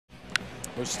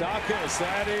Moustakas,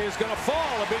 that is going to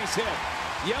fall, a base hit.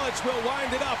 Yelich will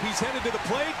wind it up. He's headed to the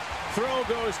plate. Throw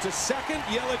goes to second.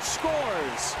 Yelich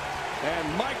scores.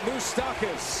 And Mike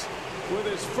Moustakas with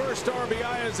his first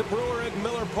RBI as a Brewer at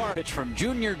Miller Park. Pitch from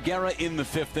Junior Guerra in the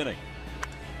 5th inning.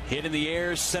 Hit in the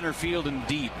air, center field and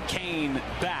deep. Kane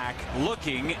back,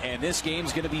 looking, and this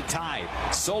game's going to be tied.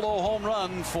 Solo home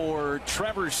run for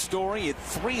Trevor Story at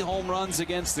 3 home runs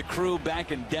against the Crew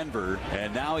back in Denver.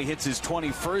 And now he hits his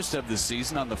 21st of the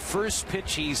season on the first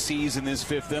pitch he sees in this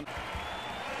 5th inning.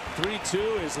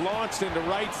 3-2 is launched into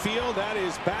right field. That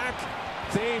is back.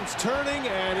 Thames turning,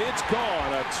 and it's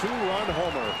gone. A 2-run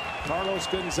homer. Carlos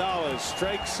Gonzalez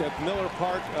strikes at Miller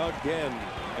Park again.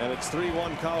 And it's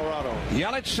 3-1 Colorado.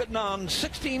 Yelich sitting on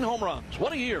 16 home runs.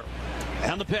 What a year.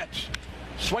 And the pitch.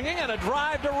 Swinging and a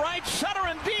drive to right center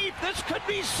and deep. This could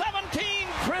be 17.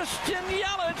 Christian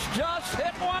Yelich just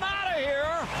hit one out of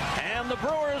here. And the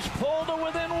Brewers pulled to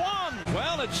within 1.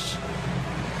 Well, it's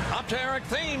up to Eric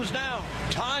Thames now.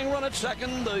 Tying run at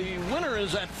second. The winner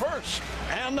is at first.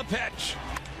 And the pitch.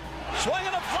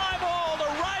 Swinging a fly ball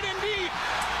to right and deep.